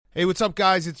Hey, what's up,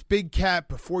 guys? It's Big Cat.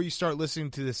 Before you start listening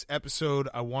to this episode,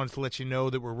 I wanted to let you know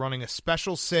that we're running a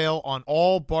special sale on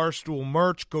all Barstool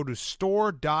merch. Go to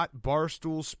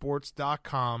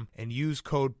store.barstoolsports.com and use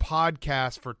code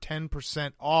PODCAST for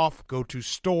 10% off. Go to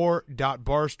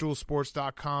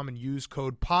store.barstoolsports.com and use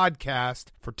code PODCAST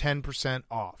for 10%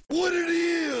 off. What it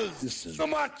is, this is the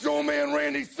Macho Man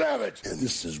Randy Savage, and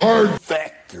this is Hard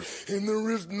Factor, and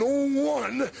there is no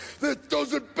one that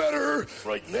does it better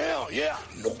right now. Yeah,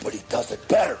 nobody does it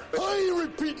better. I ain't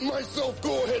repeating myself.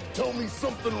 Go ahead, tell me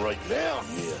something right now.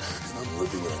 Yeah, and I'm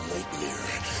living in a nightmare.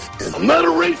 And I'm not a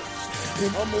racist,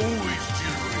 and I'm always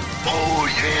cheering. Oh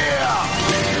yeah!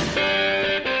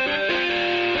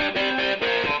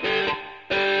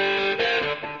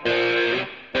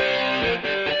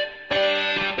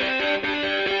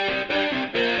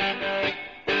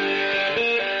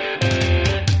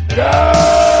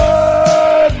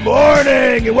 Good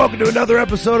morning, and welcome to another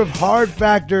episode of Hard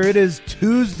Factor. It is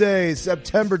Tuesday,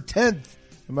 September 10th.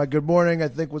 And my good morning, I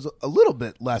think, was a little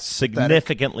bit less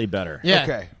significantly better. Yeah.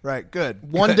 Okay, right,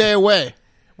 good. One day away.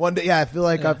 One day, yeah. I feel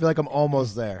like I'm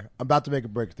almost there. I'm about to make a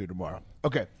breakthrough tomorrow.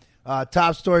 Okay,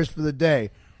 top stories for the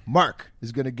day. Mark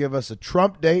is going to give us a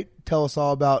Trumpdate, tell us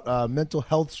all about mental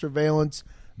health surveillance,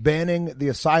 banning the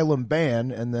asylum ban,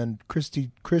 and then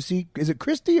Chrissy, is it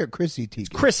Christy or Chrissy T?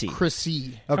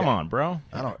 Chrissy. Okay. Come on, bro.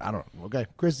 I don't. Okay,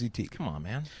 Chrissy T. Come on,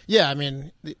 man. Yeah, I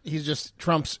mean, he's just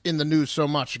Trump's in the news so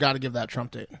much. You got to give that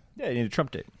Trump date. Yeah, you need a Trump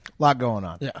date. A lot going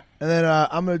on. Yeah, and then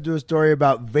I'm going to do a story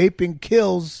about vaping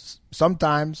kills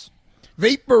sometimes.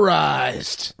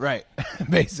 Vaporized. Right,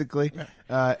 basically.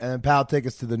 And then Pal, take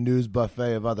us to the news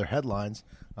buffet of other headlines.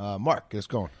 Mark, get us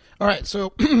going. All right,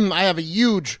 so I have a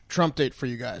huge Trump date for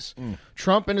you guys.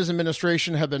 Trump and his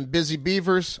administration have been busy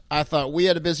beavers. I thought we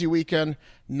had a busy weekend.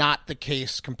 Not the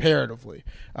case comparatively.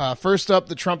 First up,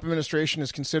 the Trump administration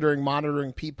is considering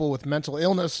monitoring people with mental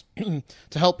illness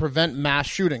to help prevent mass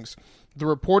shootings. The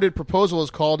reported proposal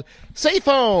is called Safe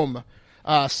Home.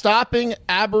 Stopping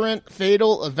aberrant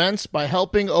fatal events by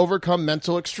helping overcome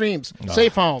mental extremes.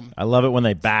 Safe Home. I love it when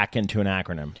they back into an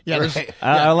acronym. Yeah, right.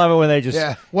 I love it when they just.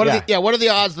 Yeah. What are the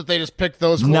odds that they just picked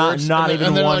those words? Not and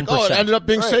even then 1%. like, oh, it ended up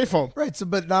being Safe Home. Right. So,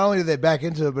 but not only did they back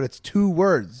into it, but it's two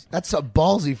words. That's a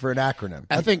ballsy for an acronym.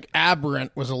 I think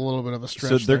aberrant was a little bit of a stretch.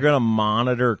 So they're there. going to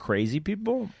monitor crazy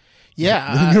people?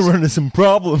 Yeah. You're running some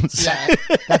problems. Yeah.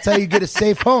 That's how you get a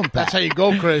safe home, Pat. That's how you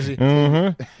go crazy.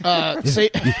 You see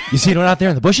anyone out there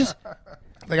in the bushes?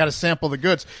 They got to sample the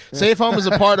goods. Safe Home is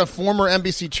a part of former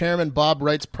NBC chairman Bob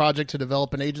Wright's project to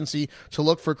develop an agency to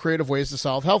look for creative ways to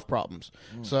solve health problems.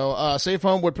 So Safe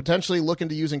Home would potentially look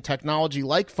into using technology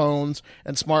like phones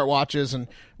and smartwatches and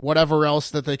whatever else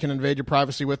that they can invade your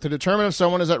privacy with to determine if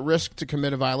someone is at risk to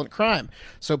commit a violent crime.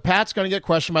 So Pat's going to get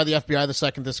questioned by the FBI the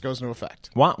second this goes into effect.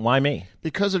 Why me?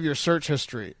 Because of your search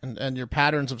history and your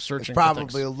patterns of searching.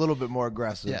 Probably a little bit more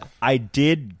aggressive. Yeah. I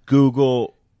did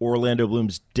Google Orlando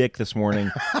Bloom's dick this morning,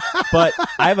 but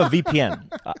I have a VPN.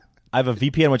 I have a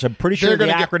VPN, which I'm pretty sure the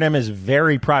acronym is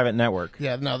Very Private Network.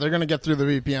 Yeah, no, they're going to get through the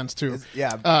VPNs too.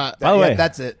 By the way,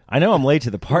 that's it. I know I'm late to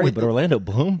the party, but Orlando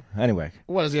Bloom? Anyway.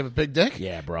 What, does he have a big dick?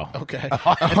 Yeah, bro. Okay.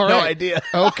 I had no idea.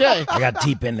 Okay. I got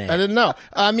deep in there. I didn't know.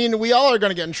 I mean, we all are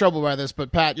going to get in trouble by this,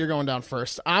 but Pat, you're going down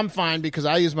first. I'm fine because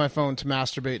I use my phone to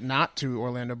masturbate, not to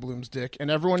Orlando Bloom's dick. And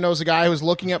everyone knows a guy who's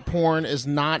looking at porn is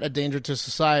not a danger to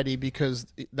society because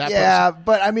that person...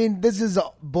 but I mean, this is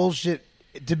bullshit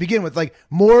to begin with. Like,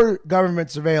 more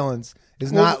government surveillance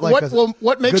is not like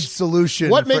what makes, good solution.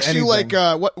 What for makes anything. you like?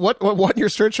 What in your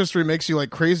search history makes you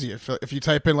like crazy? If you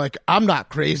type in like I'm not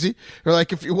crazy, or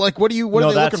like if you like what are they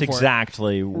looking for? That's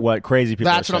exactly what crazy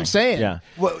people. That's are what I'm saying. Yeah,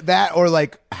 that or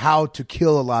like how to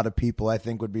kill a lot of people. I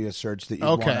think would be a search that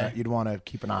you'd want to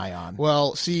keep an eye on.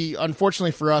 Well, see,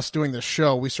 unfortunately for us doing this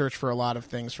show, we search for a lot of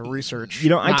things for research.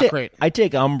 I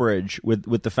take umbrage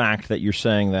with the fact that you're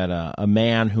saying that a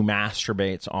man who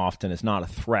masturbates often is not a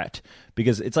threat.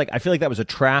 Because it's like I feel like that was a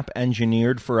trap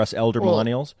engineered for us elder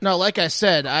millennials. No, like I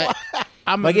said,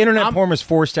 I'm internet porn was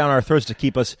forced down our throats to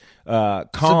keep us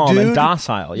calm and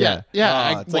docile. Yeah.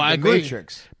 It's like I the agree.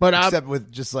 Matrix, but except with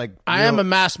just like I am a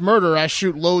mass murderer. I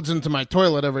shoot loads into my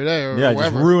toilet every day. Or just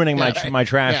wherever. ruining my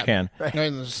trash can. Right.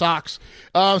 And the socks.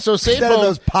 So Safe instead Home, of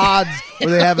those pods where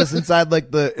they have us inside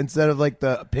instead of like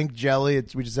the pink jelly,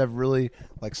 we just have really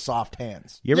like soft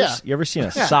hands. You ever seen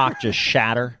a sock just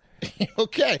shatter?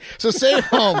 Okay, so safe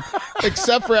home,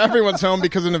 except for everyone's home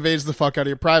because it invades the fuck out of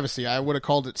your privacy. I would have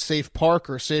called it safe park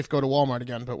or safe go to Walmart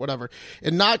again, but whatever.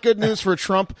 And not good news for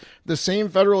Trump. The same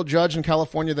federal judge in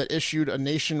California that issued a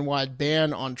nationwide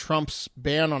ban on Trump's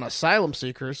ban on asylum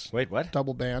seekers. Wait, what?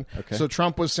 Double ban. Okay. So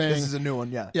Trump was saying... This is a new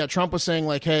one, yeah. Yeah, Trump was saying,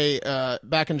 like, hey,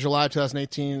 back in July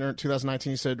 2018 or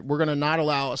 2019, he said, we're going to not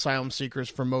allow asylum seekers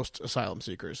for most asylum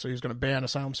seekers. So he's going to ban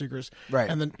asylum seekers. Right.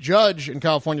 And the judge in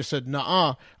California said,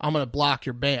 nuh-uh, I'm going to block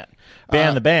your ban.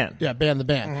 Ban the ban. Yeah, ban the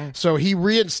ban. So he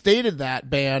reinstated that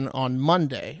ban on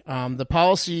Monday. The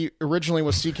policy originally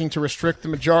was seeking to restrict the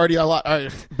majority.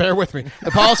 Bear with me.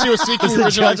 The policy was seeking Is the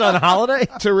judge on holiday?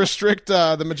 to restrict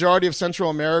the majority of Central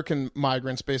American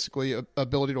migrants, basically,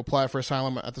 ability to apply for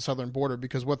asylum at the southern border.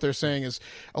 Because what they're saying is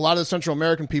a lot of the Central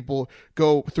American people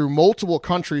go through multiple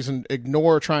countries and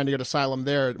ignore trying to get asylum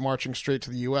there, marching straight to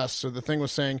the U.S. So the thing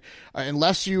was saying,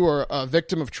 unless you are a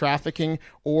victim of trafficking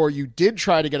or you did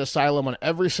try to get asylum on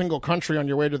every single country on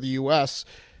your way to the U.S.,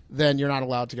 then you're not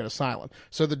allowed to get asylum.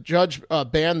 So the judge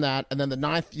banned that, and then the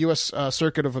Ninth U.S.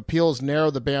 Circuit of Appeals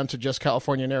narrowed the ban to just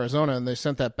California and Arizona, and they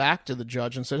sent that back to the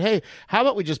judge and said, hey, how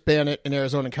about we just ban it in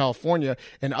Arizona and California?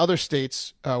 In other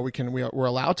states, we're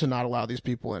allowed to not allow these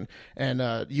people in.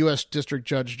 And U.S. District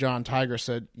Judge John Tiger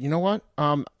said, you know what?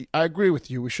 I agree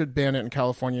with you. We should ban it in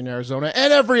California and Arizona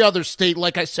and every other state,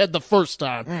 like I said the first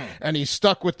time. And he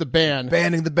stuck with the ban.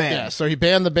 Banning the ban. Yeah, so he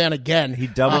banned the ban again. He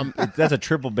doubled. That's a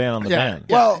triple ban on the ban.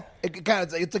 Well, it kind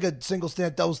of it's like a single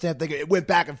stamp, double stamp thing. It went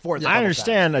back and forth. I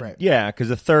understand. Right. Yeah, because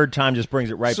the third time just brings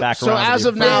it right back so around. as to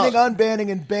of the now- Banning,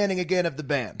 unbanning, and banning again of the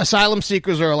ban. Asylum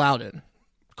seekers are allowed in.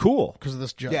 cool. Because of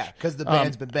this judge. Yeah, because the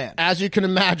ban's been banned. As you can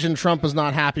imagine, Trump is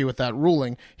not happy with that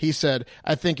ruling. He said,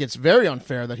 I think it's very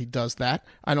unfair that he does that.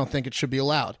 I don't think it should be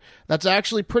allowed. That's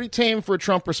actually pretty tame for a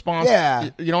Trump response. Yeah.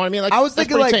 You know what I mean? Like, I was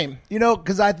thinking, that's like, pretty tame. you know,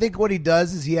 because I think what he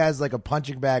does is he has like a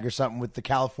punching bag or something with the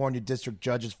California district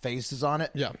judge's faces on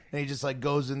it. Yeah. And he just like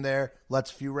goes in there,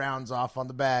 lets a few rounds off on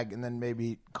the bag, and then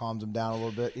maybe calms him down a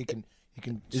little bit. He can.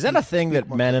 Is that a thing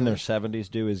that men in their 70s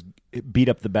do? Is beat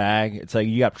up the bag? It's like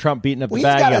you got Trump beating up the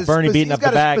bag, you got Bernie beating up the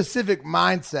bag. He's got a specific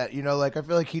mindset, you know. Like I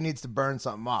feel like he needs to burn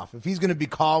something off. If he's going to be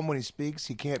calm when he speaks,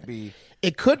 he can't be.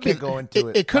 It could be go into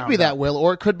it could be that, Will,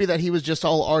 or it could be that he was just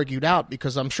all argued out,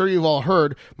 because I'm sure you've all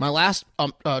heard my last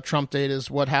Trump date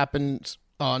is what happened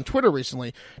on Twitter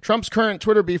recently. Trump's current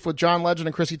Twitter beef with John Legend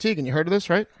and Chrissy Teigen. You heard of this,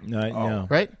 right? No.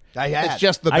 Right? I had. It's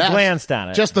just the best. I glanced at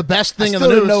it. Just the best thing I in still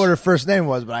the didn't news. know what her first name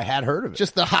was, but I had heard of it.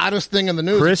 Just the hottest thing in the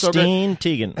news. It's so great. Christine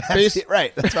Teigen. That's it,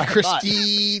 right. That's what I thought.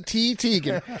 Christy T.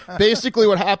 Teigen. Basically,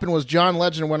 what happened was John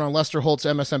Legend went on Lester Holt's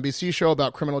MSNBC show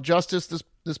about criminal justice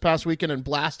this past weekend and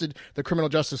blasted the criminal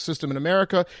justice system in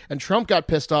America. And Trump got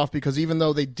pissed off because even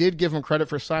though they did give him credit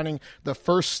for signing the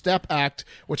First Step Act,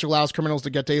 which allows criminals to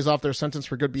get days off their sentence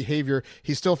for good behavior,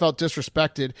 he still felt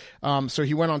disrespected. So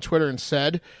he went on Twitter and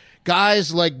said,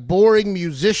 guys like boring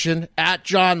musician at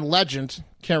John Legend,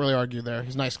 can't really argue there.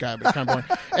 He's a nice guy, but he's kind of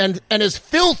boring. And his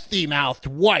filthy-mouthed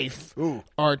wife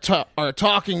are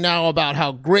talking now about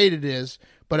how great it is,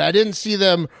 but I didn't see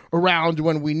them around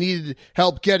when we needed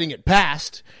help getting it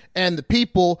passed. And the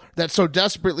people that so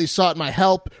desperately sought my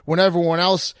help when everyone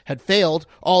else had failed,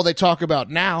 all they talk about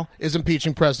now is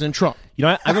impeaching President Trump. You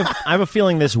know, I have a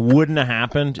feeling this wouldn't have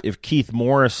happened if Keith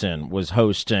Morrison was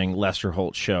hosting Lester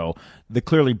Holt's show, the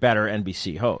clearly better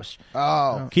NBC host.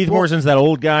 Oh. Keith Morrison's that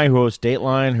old guy who hosts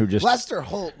Dateline, who just... Lester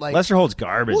Holt. Lester Holt's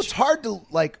garbage. Well, it's hard to,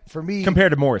 like, for me...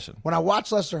 compared to Morrison. When I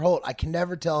watch Lester Holt, I can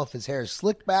never tell if his hair is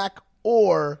slicked back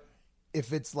or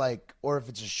if it's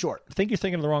a short. I think you're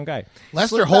thinking of the wrong guy.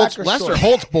 Lester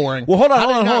Holt's boring. Well, hold on. How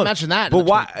did I not mention that? But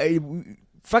why?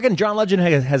 Fucking John Legend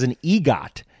has an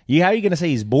EGOT. How are you going to say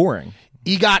he's boring?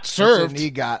 He got served. What's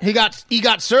an EGOT? He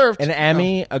got served. An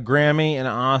Emmy, a Grammy, an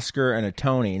Oscar, and a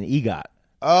Tony, an EGOT.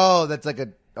 Oh, that's like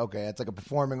it's like a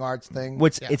performing arts thing.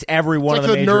 It's every one It's of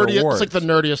like the major nerdiest. awards. It's like the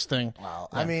nerdiest thing. Wow.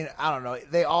 I mean, I don't know.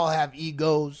 They all have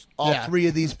egos. All Yeah. three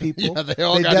of these people. Yeah, they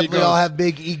all got definitely egos. all have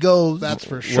big egos. That's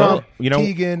for sure. Trump, Well,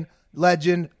 Teigen,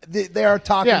 Legend. They are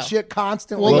talking Yeah. shit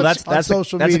constantly. well, on that's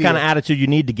social the media. kind of attitude you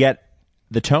need to get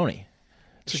the Tony.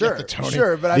 Sure, the Tony.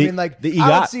 sure, but I The- mean, like, the I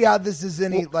don't EGOT. see how this is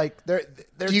any like. They're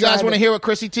Do you guys trying want to hear what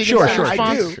Chrissy Teigen Sure, said in sure.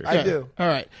 response? I do. Sure. I do. All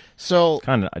right. So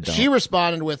Kinda, I don't. she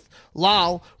responded with,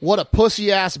 "Lol, what a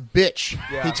pussy ass bitch."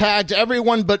 Yeah. He tagged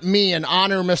everyone but me and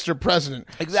honor Mr. President.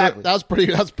 Exactly. So that's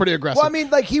pretty aggressive. Well, I mean,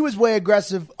 like he was way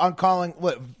aggressive on calling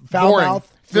what foul Boring.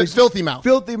 mouth. Filthy mouth.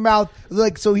 Filthy mouth.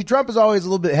 Like, so Trump is always a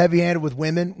little bit heavy-handed with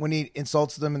women when he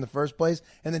insults them in the first place,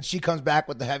 and then she comes back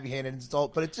with the heavy-handed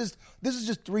insult. But this is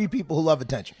just three people who love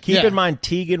attention. Keep Yeah. in mind,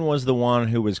 Teigen was the one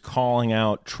who was calling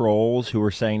out trolls who were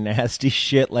saying nasty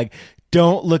shit. Like,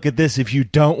 don't look at this if you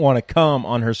don't want to come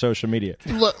on her social media.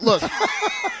 Look.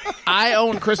 I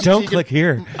own Chrissy Don't Teigen. click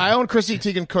here. I own Chrissy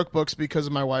Teigen cookbooks because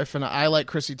of my wife, and I like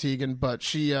Chrissy Teigen, but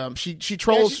she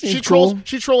trolls she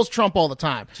trolls Trump all the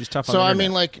time. She's tough on So the I internet.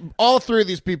 mean, like, all three of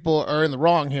these people are in the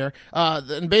wrong here.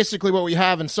 And basically, what we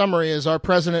have in summary is our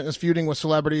president is feuding with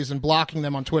celebrities and blocking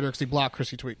them on Twitter because he blocked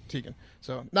Chrissy Teigen.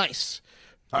 So nice.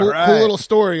 Cool little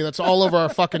story that's all over our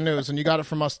fucking news, and you got it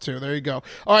from us too. There you go.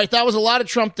 All right, that was a lot of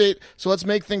Trumpdate, so let's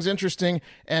make things interesting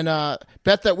and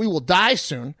bet that we will die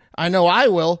soon. I know I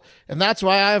will, and that's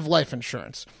why I have life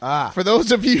insurance. For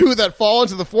those of you that fall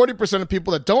into the 40% of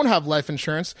people that don't have life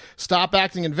insurance, stop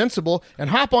acting invincible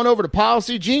and hop on over to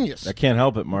Policy Genius. I can't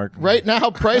help it, Mark. Right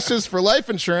now, prices for life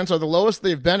insurance are the lowest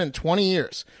they've been in 20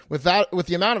 years. With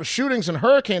the amount of shootings and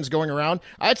hurricanes going around,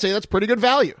 I'd say that's pretty good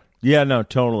value. Yeah, no,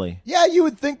 totally. Yeah, you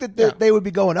would think that they would be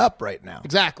going up right now.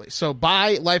 Exactly. So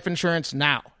buy life insurance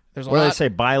now. There's a What do lot. they say?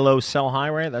 Buy low, sell high,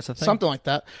 right? That's the thing? Something like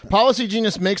that. Policy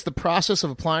Genius makes the process of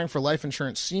applying for life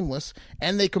insurance seamless,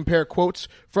 and they compare quotes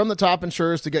from the top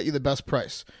insurers to get you the best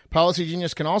price. Policy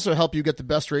Genius can also help you get the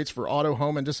best rates for auto,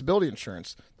 home, and disability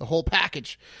insurance, the whole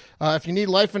package. If you need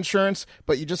life insurance,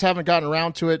 but you just haven't gotten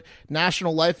around to it,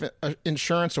 National Life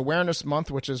Insurance Awareness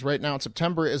Month, which is right now in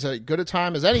September, is as good a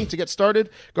time as any to get started.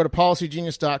 Go to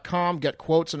policygenius.com, get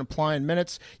quotes, and apply in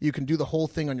minutes. You can do the whole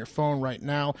thing on your phone right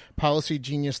now. Policy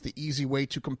Genius, the easy way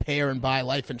to compare and buy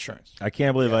life insurance. I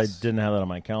can't believe I didn't have that on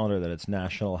my calendar that it's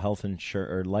National Health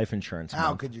or Life Insurance How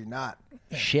Month. could you not?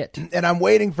 Shit. And I'm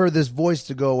waiting for this voice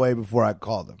to go away before I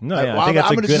call them. No, yeah, I think that's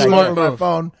I'm a gonna good just do it idea. on my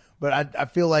phone, but I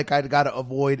feel like I got to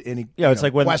avoid any It's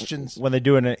like when questions. when they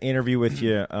do an interview with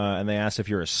you and they ask if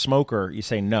you're a smoker, you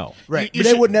say no. Right, You but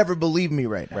they should- would never believe me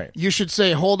right now. Right. You should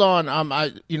say, "Hold on, I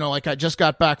just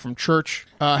got back from church.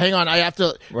 Hang on, I have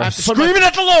to put my Screaming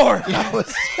at the Lord. I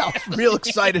was real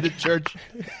excited at church.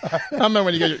 comment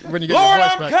when you get Lord, your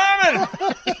voice I'm back.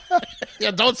 coming. Yeah,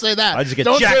 don't say that. I just get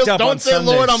don't jacked say, up Don't on say,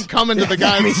 "Lord, Sundays." I'm coming" to the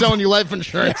guy who's selling you life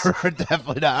insurance.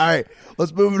 Definitely not. All right,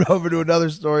 let's move it over to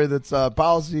another story that's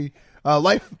policy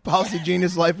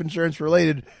genius life insurance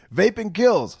related. Vaping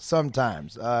kills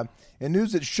sometimes. In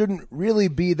news that shouldn't really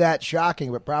be that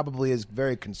shocking, but probably is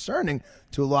very concerning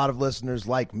to a lot of listeners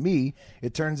like me.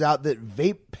 It turns out that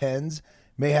vape pens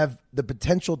may have the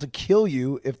potential to kill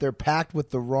you if they're packed with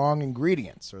the wrong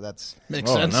ingredients, or that's Makes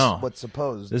Oh, sense. no. what's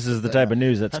supposed. This is the type of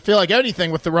news I that's feel like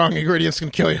anything with the wrong ingredients can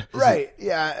kill you. Right?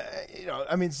 Yeah.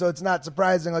 I mean, so it's not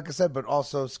surprising, like I said, but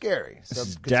also scary. So,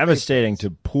 'cause devastating to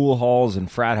pool halls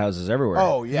and frat houses everywhere.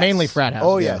 Oh, yes. Mainly frat houses,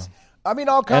 Oh, yeah. yes. I mean,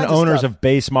 all kinds and of owners stuff. of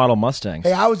base model Mustangs.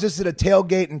 Hey, I was just at a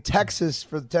tailgate in Texas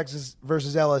for the Texas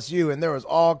versus LSU, and there was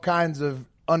all kinds of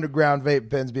underground vape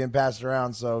pens being passed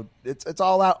around. So it's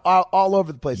all out all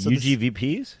over the place. So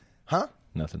UGVPs? huh?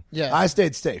 Nothing. Yeah. I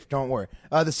stayed safe. Don't worry.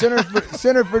 The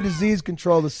Center for Disease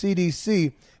Control, the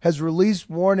CDC, has released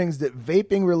warnings that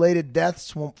vaping-related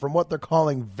deaths from what they're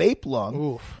calling vape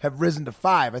lung have risen to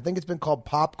 5. I think it's been called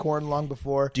popcorn lung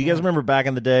before. Do you guys remember back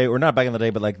in the day, or not back in the day,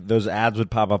 but like those ads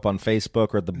would pop up on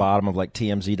Facebook or at the bottom of like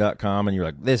TMZ.com, and you're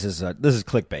like, this is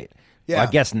clickbait. Yeah. Well,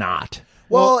 I guess not.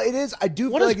 Well, it is. I do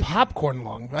What feel is like popcorn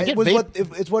lung? I it get was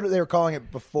vape. it's what they were calling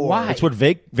it before. Why? That's what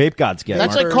vape gods get.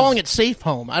 That's Mark. like calling it safe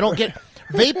home. I don't get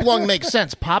vape lung makes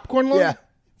sense. Popcorn lung? Yeah.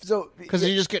 So Because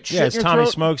you just get shit yeah, in as your Tommy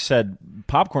throat? Smokes said,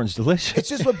 popcorn's delicious. it's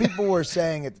just what people were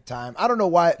saying at the time. I don't know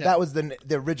why that was the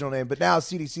original name, but now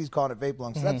CDC's calling it vape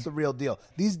lung. So that's the real deal.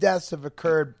 These deaths have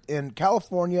occurred in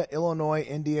California, Illinois,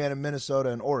 Indiana, Minnesota,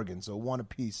 and Oregon. So one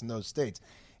apiece in those states.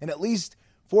 And at least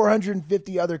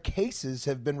 450 other cases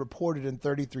have been reported in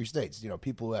 33 states.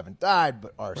 People who haven't died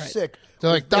but are sick.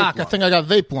 They're with like, Doc, vape I lung." think I got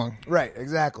vape lung. Right,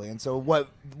 exactly. And so what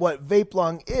vape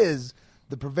lung is,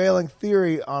 the prevailing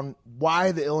theory on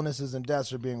why the illnesses and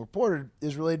deaths are being reported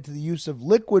is related to the use of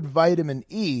liquid vitamin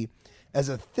E as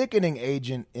a thickening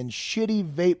agent in shitty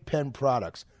vape pen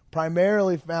products,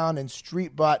 primarily found in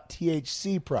street-bought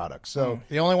THC products. So,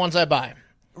 The only ones I buy.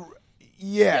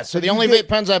 yeah. So the only vape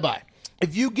pens I buy.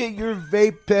 If you get your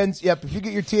vape pens, if you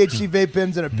get your THC vape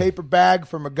pens in a paper bag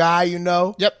from a guy you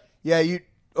know, Yep. yeah,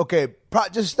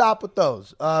 just stop with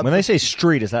those. When they say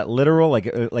street, is that literal? Like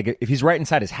if he's right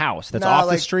inside his house, that's Nah, off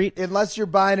the street? Unless you're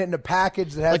buying it in a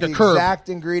package that has Like a the curb. exact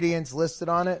ingredients listed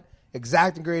on it,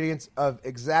 exact ingredients of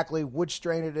exactly which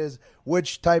strain it is,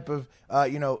 which type of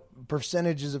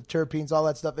percentages of terpenes, all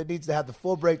that stuff. It needs to have the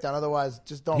full breakdown. Otherwise,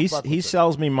 just don't. He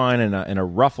sells me mine in a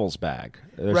Ruffles bag.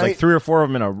 There's Right? like 3 or 4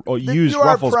 of them in a used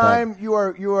Ruffles bag. You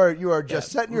are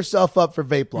just setting yourself up for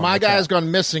vape lung. My What's guy that? has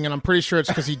gone missing, and I'm pretty sure it's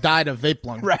because he died of vape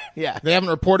lung. Right, yeah. They haven't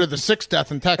reported the 6th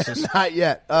death in Texas. Not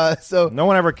yet. So No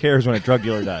one ever cares when a drug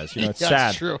dealer dies. It's Yeah, sad.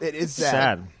 it's true. it is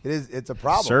sad. It's a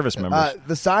problem. Service members.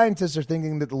 The scientists are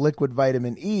thinking that the liquid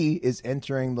vitamin E is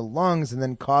entering the lungs and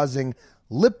then causing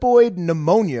lipoid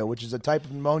pneumonia, which is a type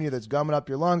of pneumonia that's gumming up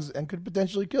your lungs and could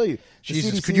potentially kill you. The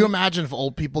Jesus, CDC could you imagine if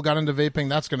old people got into vaping?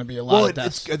 That's going to be a lot of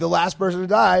deaths. the last person to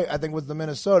die, I think, was the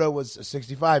Minnesota, was a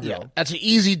 65-year-old. That's an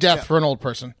easy death for an old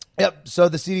person. Yep. So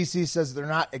the CDC says they're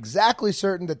not exactly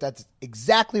certain that that's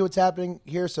exactly what's happening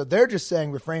here. So they're just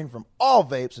saying refrain from all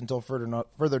vapes until further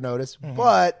notice. Mm-hmm.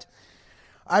 But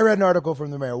I read an article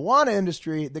from the marijuana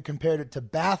industry that compared it to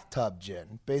bathtub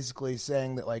gin, basically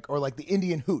saying that like the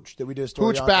Indian hooch that we did a story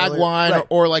Hooch on bag earlier. wine Right.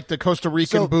 or like the Costa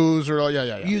Rican So, booze or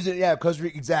Using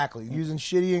exactly using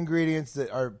shitty ingredients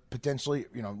that are potentially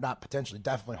not potentially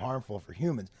definitely harmful for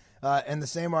humans. And the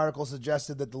same article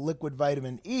suggested that the liquid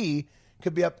vitamin E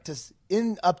could be up to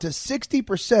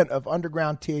 60% of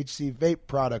underground THC vape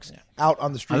products out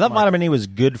on the street. I thought market. vitamin E was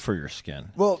good for your skin.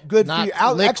 Well, good Not for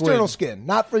your liquid. external skin,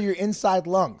 not for your inside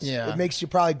lungs. Yeah. It makes you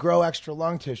probably grow extra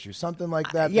lung tissue, something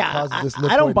like that. Yeah, that causes this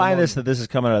I don't lipoid buy pneumonia. this that this is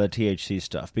coming out of the THC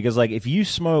stuff because like if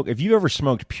you ever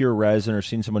smoked pure resin or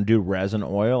seen someone do resin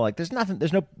oil, like there's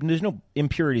no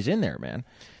impurities in there, man.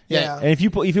 Yeah. And if you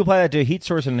apply that to a heat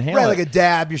source and inhale Right, it, like a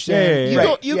dab. You're saying Yeah, yeah,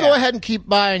 You Right, go yeah. ahead and keep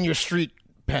buying your street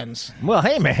pens. well,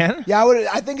 hey man, Yeah,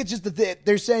 I think it's just that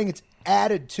they're saying it's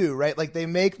added to, right? Like they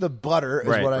make the butter is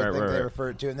Right, what I right, think right, they right. refer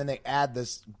it to, and then they add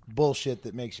this bullshit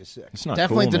that makes you sick. it's not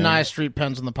Definitely cool, deny man. street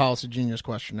pens in the Policy Genius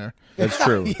questionnaire. That's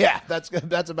true. Yeah, that's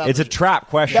about. It's a trap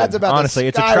question. That's about to Honestly,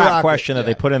 it's a trap skyrocket. question that Yeah.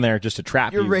 they put in there just to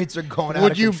trap Your you. rates are going out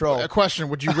Would of you control. a question?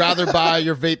 Would you rather buy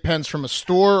your vape pens from a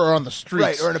store or on the streets?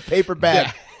 Right, or in a paper bag.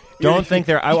 Yeah. Don't think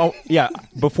they're.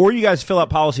 Before you guys fill out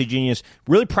Policy Genius,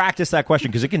 really practice that question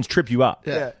because it can trip you up.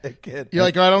 Yeah, it can. You're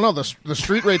like, I don't know. The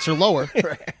street rates are lower.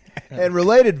 And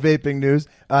related vaping news,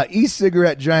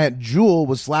 e-cigarette giant Juul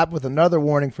was slapped with another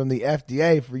warning from the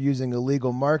FDA for using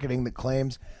illegal marketing that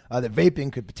claims that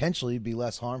vaping could potentially be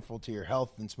less harmful to your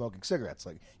health than smoking cigarettes,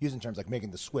 like using terms like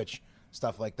making the switch,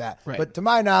 stuff like that. Right. But to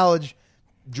my knowledge,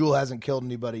 Juul hasn't killed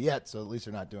anybody yet, so at least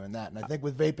they're not doing that. And I think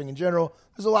with vaping in general,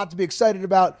 there's a lot to be excited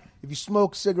about. If you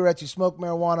smoke cigarettes, you smoke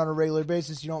marijuana on a regular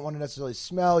basis, you don't want to necessarily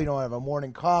smell, you don't want to have a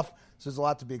morning cough, so there's a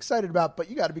lot to be excited about, but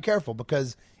you got to be careful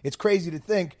because it's crazy to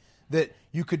think that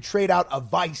you could trade out a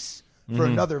vice for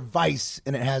another vice,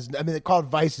 and it has. I mean, they're called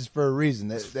vices for a reason.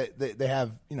 They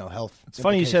have health. It's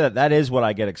funny you say that. That is what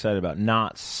I get excited about.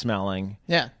 Not smelling.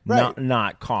 Yeah. Right.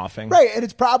 Not coughing. Right, and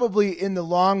it's probably in the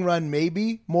long run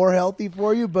maybe more healthy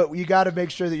for you, but you got to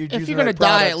make sure that you're If using you're the going right to die,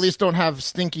 products. at least don't have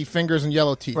stinky fingers and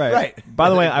yellow teeth. Right. By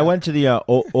the way, I went to the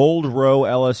Old Row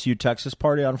LSU Texas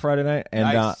party on Friday night, and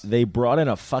Nice. they brought in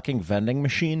a fucking vending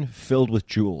machine filled with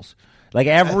jewels. Like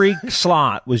every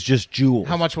slot was just jewels.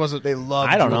 How much was it? They love.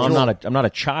 I don't know. Juul. I'm not a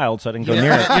child, so I didn't go You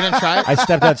near didn't, it. you didn't try it? I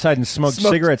stepped outside and smoked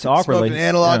cigarettes awkwardly. Smoked an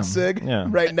analog Yeah. cig Yeah.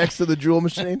 right next to the Juul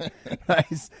machine.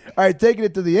 Nice. All right, taking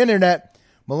it to the internet.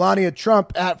 Melania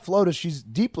Trump at FLOTUS, she's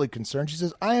deeply concerned. She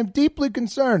says, I am deeply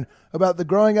concerned about the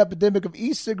growing epidemic of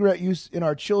e-cigarette use in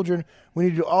our children. We need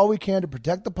to do all we can to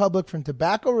protect the public from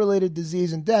tobacco-related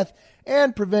disease and death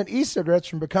and prevent e-cigarettes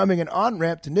from becoming an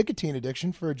on-ramp to nicotine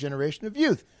addiction for a generation of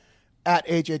youth. At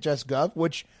HHS.gov,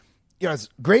 which is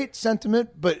great sentiment,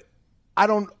 but I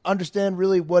don't understand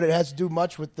really what it has to do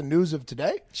much with the news of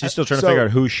today. She's still trying to figure out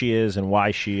who she is and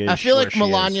why she is. I feel where like she is.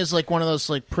 Melania's like one of those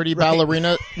like pretty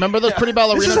ballerina. Remember those pretty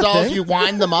ballerina is a dolls? thing. You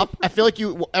wind them up. I feel like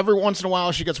every once in a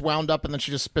while she gets wound up and then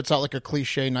she just spits out like a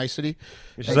cliche nicety.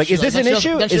 She's like, is this an then she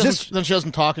issue? doesn't- Is Then she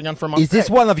doesn't talk again for a month. Is this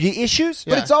one of your issues?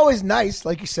 But Yeah. it's always nice,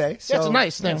 like you say. So, Yeah, it's a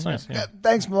nice thing. That's nice. Yeah.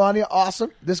 Thanks, Melania.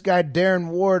 Awesome. This guy, Darren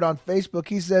Ward on Facebook,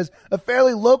 he says, a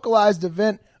fairly localized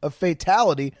event of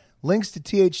fatality links to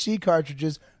THC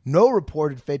cartridges. No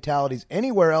reported fatalities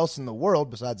anywhere else in the world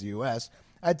besides the U.S.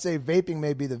 I'd say vaping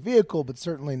may be the vehicle, but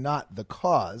certainly not the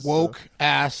cause. Woke So,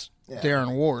 ass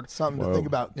Darren Ward. something to think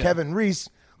about. Kevin Reese,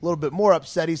 a little bit more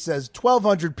upset. He says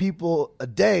 1,200 people a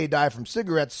day die from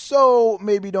cigarettes, so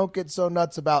maybe don't get so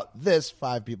nuts about this.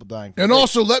 5 people dying. From And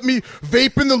also let me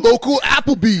vape in the local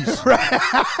Applebee's.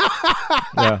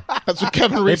 Yeah. That's what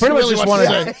Kevin They Reese pretty much really just wants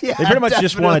want to to. say. Yeah, They pretty much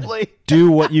just want to definitely.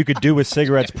 do what you could do with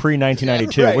cigarettes pre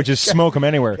 1992, Right. which is smoke them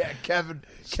anywhere. Yeah,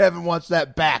 Kevin wants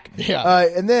that back. Yeah.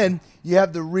 And then you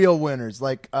have the real winners,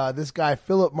 like this guy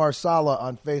Philip Marsala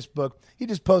on Facebook. He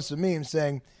just posts a meme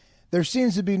saying, there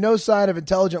seems to be no sign of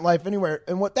intelligent life anywhere.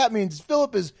 And what that means is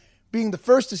Philip is being the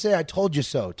first to say, I told you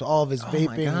so, to all of his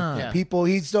vaping people.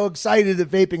 He's so excited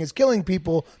that vaping is killing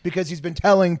people because he's been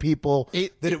telling people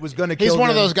that it was going to kill them. He's one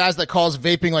of those guys that calls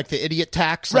vaping like the idiot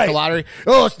tax, like the lottery.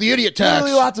 Oh, it's the idiot tax.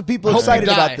 Really lots of people excited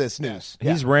about this news.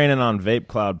 He's raining on vape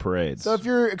cloud parades. So if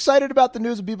you're excited about the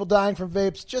news of people dying from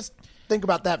vapes, just think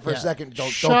about that for a second. Don't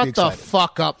be Shut excited. the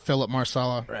fuck up, Philip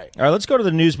Marcella. Right. All right, let's go to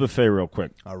the news buffet real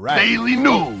quick. All right. Daily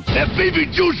news. That baby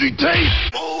juicy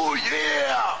taste. Oh,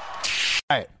 yeah.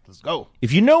 All right. Let's go.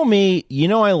 If you know me, you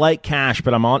know I like cash,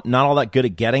 but I'm not all that good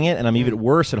at getting it, and I'm even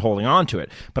worse at holding on to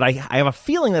it. But I have a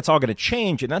feeling that's all going to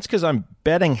change, and that's because I'm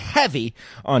betting heavy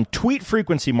on tweet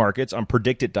frequency markets on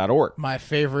predictit.org. My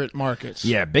favorite markets.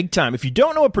 Yeah, big time. If you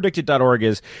don't know what predictit.org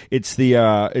is, it's the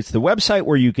website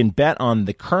where you can bet on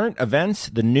the current events,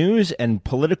 the news, and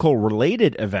political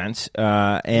related events.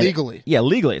 And legally. Yeah,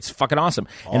 legally. It's fucking awesome.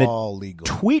 And All legal.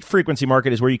 Tweet frequency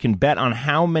market is where you can bet on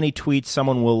how many tweets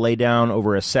someone will lay down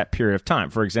over a set period of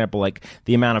time. For example, like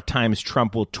the amount of times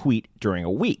Trump will tweet during a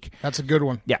week. That's a good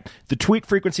one. Yeah. The tweet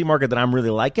frequency market that I'm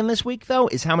really liking this week, though,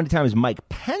 is how many times Mike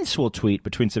Pence will tweet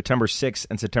between September 6th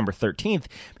and September 13th.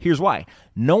 Here's why.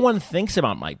 No one thinks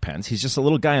about Mike Pence. He's just a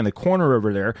little guy in the corner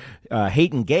over there,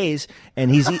 hating gays, and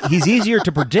he's easier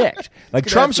to predict. Like,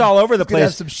 Trump's all over the place.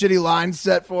 Have some shitty lines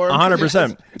set for him.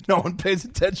 100%. No one pays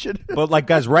attention. But, like,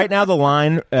 guys, right now the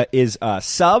line is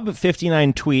sub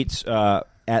 59 tweets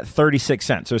at 36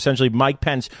 cents. So essentially, Mike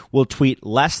Pence will tweet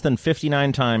less than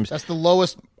 59 times. That's the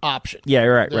lowest option. Yeah,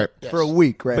 you're right. Yes. For a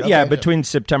week, right? But yeah, between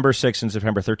September 6th and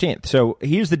September 13th. So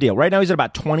here's the deal. Right now he's at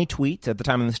about 20 tweets at the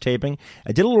time of this taping.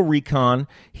 I did a little recon.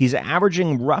 He's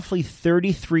averaging roughly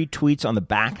 33 tweets on the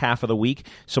back half of the week.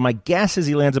 So my guess is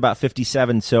he lands about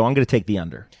 57, so I'm going to take the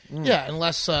under. Yeah,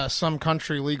 unless some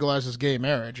country legalizes gay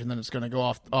marriage, and then it's going to go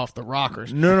off the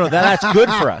rockers. No, that's good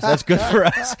for us. That's good for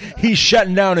us. He's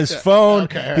shutting down his phone.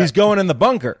 Okay, He's going in the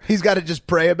bunker. He's got to just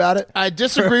pray about it. I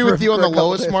disagree with you on for a the couple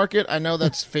lowest days. market. I know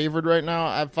that's favored right now.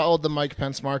 I've followed the Mike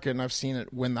Pence market, and I've seen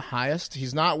it win the highest.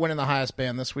 He's not winning the highest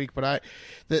band this week, but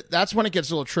that's when it gets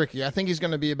a little tricky. I think he's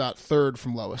going to be about third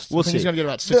from lowest. We'll I think see. He's going to get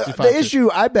about 65. The issue,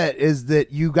 I bet, is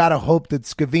that you got to hope that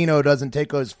Scavino doesn't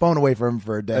take his phone away from him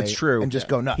for a day. That's true. And just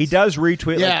go nuts. He does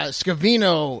retweet. Yeah,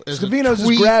 Scavino is Scavino's a just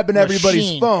tweet grabbing everybody's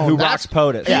machine. phone. Who That's- rocks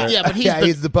POTUS. Yeah, but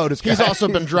he's the POTUS guy. He's also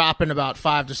been dropping about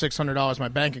 $500 to $600 in my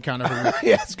bank account every week.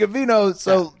 Yeah, Scavino.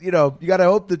 So, you got to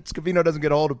hope that Scavino doesn't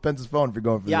get a hold of Pence's phone if you're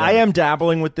going for the Yeah, other. I am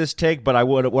dabbling with this take, but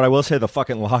what I will say the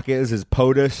fucking lock is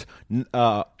POTUS.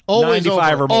 Always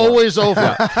 95 over. or more. Always over.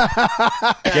 Get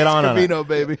on it. Scavino,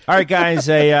 baby. All right, guys.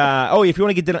 If you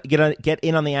want to get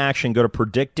in on the action, go to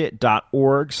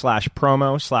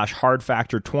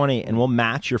predictit.org/promo/hardfactor20, and we'll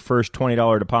match your first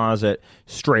 $20 deposit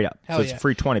straight up. Hell So it's yeah. a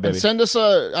free 20, baby. And send us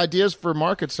ideas for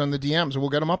markets in the DMs, and we'll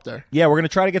get them up there. Yeah, we're going to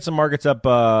try to get some markets up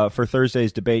for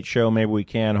Thursday's debate show. Maybe we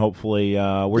can. Hopefully,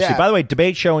 we'll see. Yeah. By the way,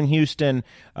 debate show in Houston,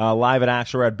 live at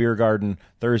Axelrad Beer Garden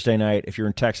Thursday night. If you're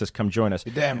in Texas, come join us.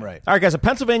 You're damn right. All right, guys. A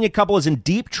Pennsylvania couple is in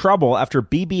deep trouble after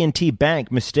BB&T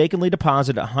Bank mistakenly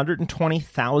deposited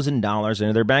 $120,000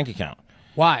 into their bank account.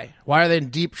 Why? Why are they in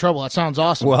deep trouble? That sounds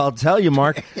awesome. Well, I'll tell you,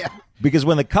 Mark. Because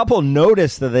when the couple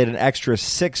noticed that they had an extra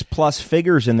 6+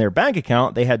 figures in their bank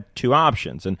account, they had two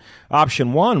options. And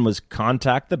option one was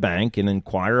contact the bank and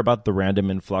inquire about the random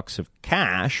influx of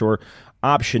cash, or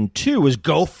option two was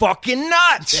go fucking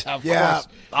nuts. Of Yeah. course.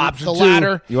 Option the two.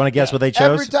 latter. You want to guess what they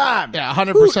chose? Every time. Yeah,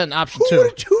 100% option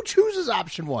two. Who chooses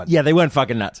option one? Yeah, they went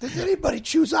fucking nuts. Does anybody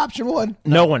choose option one?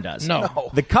 No one does. No.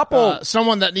 The couple...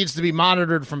 Someone that needs to be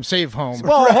monitored from Save Home.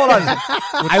 well, hold on.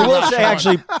 I will say,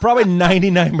 actually, probably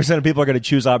 99% of people are going to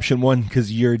choose option one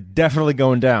because you're definitely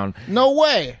going down. No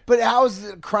way. But how is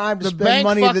it a crime to The spend bank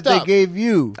money fucked that they up. gave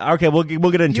you? Okay, we'll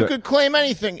get into You it. could claim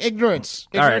anything. Ignorance.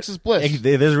 All right. Ignorance is bliss.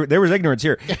 There was ignorance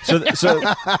here. So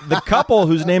the couple,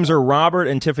 whose names are Robert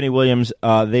and Tiffany Williams,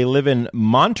 they live in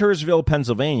Montoursville,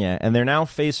 Pennsylvania, and they're now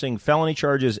facing felony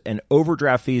charges and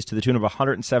overdraft fees to the tune of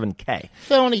 $107K.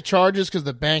 Felony charges because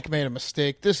the bank made a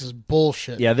mistake. This is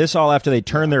bullshit. Yeah, this all after they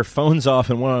turned their phones off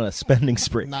and went on a spending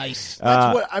spree. Nice.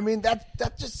 That's what I mean.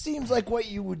 That just seems like what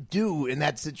you would do in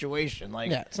that situation.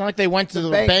 Like, Yeah, it's not like they went to the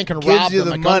bank bank and gives robbed you them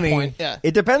the at money. gunpoint. Yeah.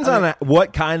 It depends on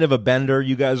what kind of a bender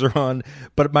you guys are on,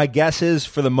 but my guess is,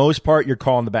 for the most part, start, you're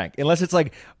calling the bank. Unless it's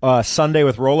like Sunday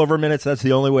with rollover minutes, that's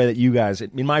the only way that you guys,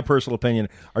 in my personal opinion,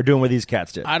 are doing what these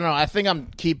cats did. I don't know. I think I'm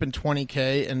keeping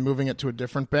 $20K and moving it to a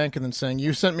different bank, and then saying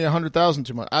you sent me $100,000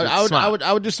 too much. I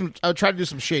would try to do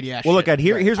some shady ass. Well, look, shit.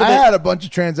 here's I what had a bunch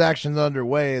of transactions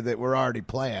underway that were already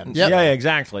planned. Yep. Yeah,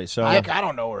 exactly. So I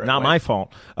don't know where. not my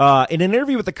fault. In an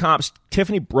interview with the cops,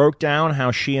 Tiffany broke down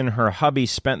how she and her hubby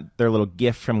spent their little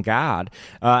gift from God,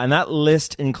 and that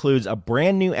list includes a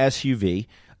brand new SUV,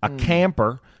 a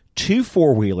camper, 2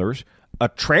 4-wheelers, a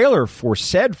trailer for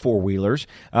said 4-wheelers.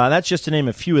 That's just to name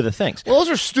a few of the things. Well, those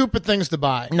are stupid things to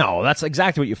buy. No, that's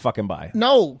exactly what you fucking buy.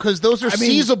 No, because those are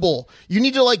seizable. You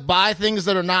need to like buy things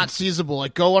that are not seizable,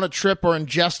 like go on a trip or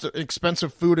ingest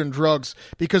expensive food and drugs,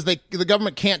 because the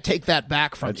government can't take that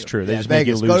back from you. That's true. They just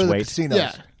Vegas, make you go lose to the weight. casinos.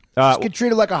 Yeah. Just get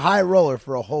treated like a high roller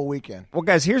for a whole weekend. Well,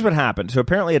 guys, here's what happened. So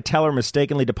apparently a teller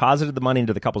mistakenly deposited the money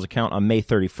into the couple's account on May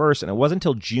 31st, and it wasn't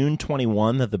until June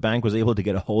 21 that the bank was able to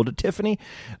get a hold of Tiffany.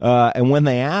 And when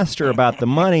they asked her about the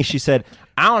money, she said,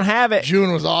 I don't have it.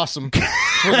 June was awesome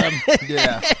for them.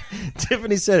 Yeah.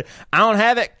 Tiffany said, I don't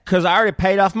have it because I already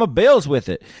paid off my bills with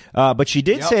it. But she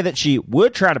did say that she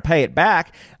would try to pay it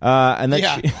back. And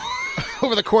then she...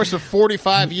 Over the course of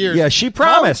 45 years. Yeah, she How would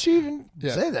promised. she even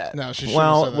say that? No, she shouldn't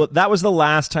have said Well, that. that was the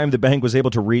last time the bank was able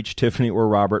to reach Tiffany or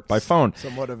Robert by phone.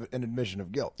 Somewhat of an admission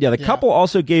of guilt. Yeah, the couple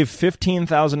also gave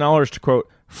 $15,000 to, quote,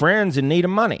 friends in need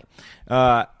of money.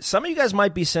 Some of you guys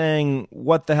might be saying,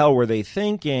 what the hell were they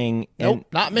thinking? Nope,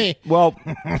 not me. Well,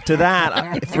 to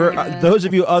that, for those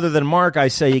of you other than Mark, I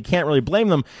say you can't really blame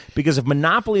them, because if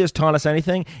Monopoly has taught us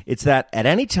anything, it's that at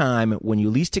any time when you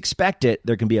least expect it,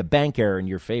 there can be a bank error in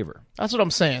your favor. That's what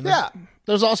I'm saying. Yeah.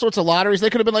 There's all sorts of lotteries.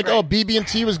 They could have been like, oh,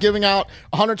 BB&T was giving out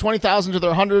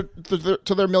 $120,000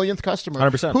 to their millionth customer.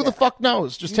 100%. Who the fuck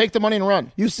knows? Just take the money and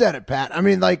run. You said it, Pat. I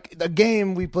mean, like, the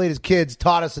game we played as kids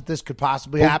taught us that this could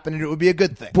possibly happen, and it would be a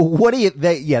good thing. But what do you...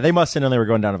 They must have known they were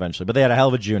going down eventually, but they had a hell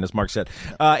of a June, as Mark said.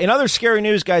 In other scary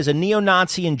news, guys, a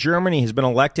neo-Nazi in Germany has been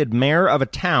elected mayor of a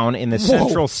town in the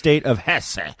central state of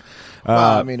Hesse.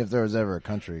 Well, I mean, if there was ever a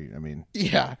country, I mean...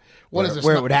 Yeah. What is this?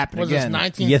 Where it would happen what again.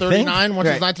 Is this, 1939? What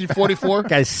is this, 1944?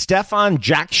 Guys, Stefan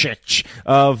Jakšić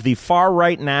of the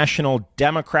far-right National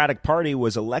Democratic Party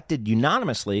was elected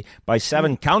unanimously by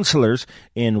 7 councillors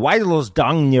in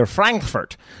Weidelsdong near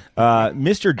Frankfurt.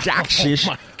 Mr.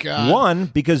 Jakšić won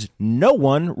because no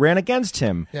one ran against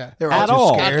him at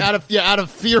all. Out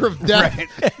of fear of death.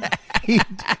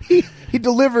 He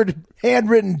delivered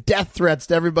handwritten death threats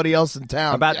to everybody else in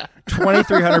town. About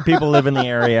 2,300 people live in the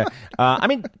area. I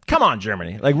mean, come on,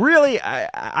 Germany. Like, really,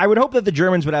 I would hope that the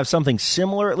Germans would have something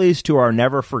similar, at least, to our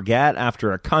never forget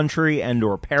after a country and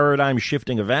or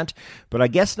paradigm-shifting event. But I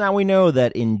guess now we know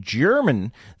that in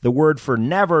German, the word for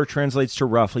never translates to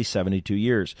roughly 72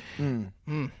 years.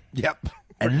 Yep.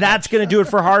 And that's going to do it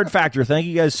for Hard Factor. Thank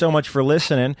you guys so much for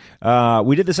listening.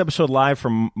 We did this episode live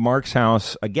from Mark's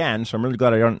house again, so I'm really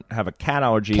glad I don't have a cat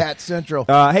allergy. Cat Central.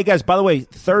 Hey, guys, by the way,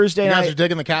 Thursday You guys are night...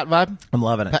 digging the cat vibe? I'm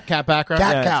loving it. Cat background?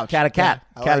 Cat couch. Cat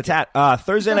a tat.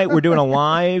 Thursday night, we're doing a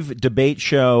live debate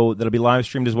show that'll be live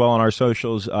streamed as well on our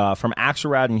socials from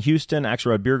Axelrad in Houston,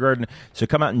 Axelrad Beer Garden. So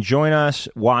come out and join us,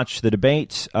 watch the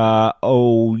debates. And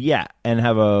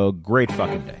have a great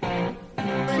fucking day.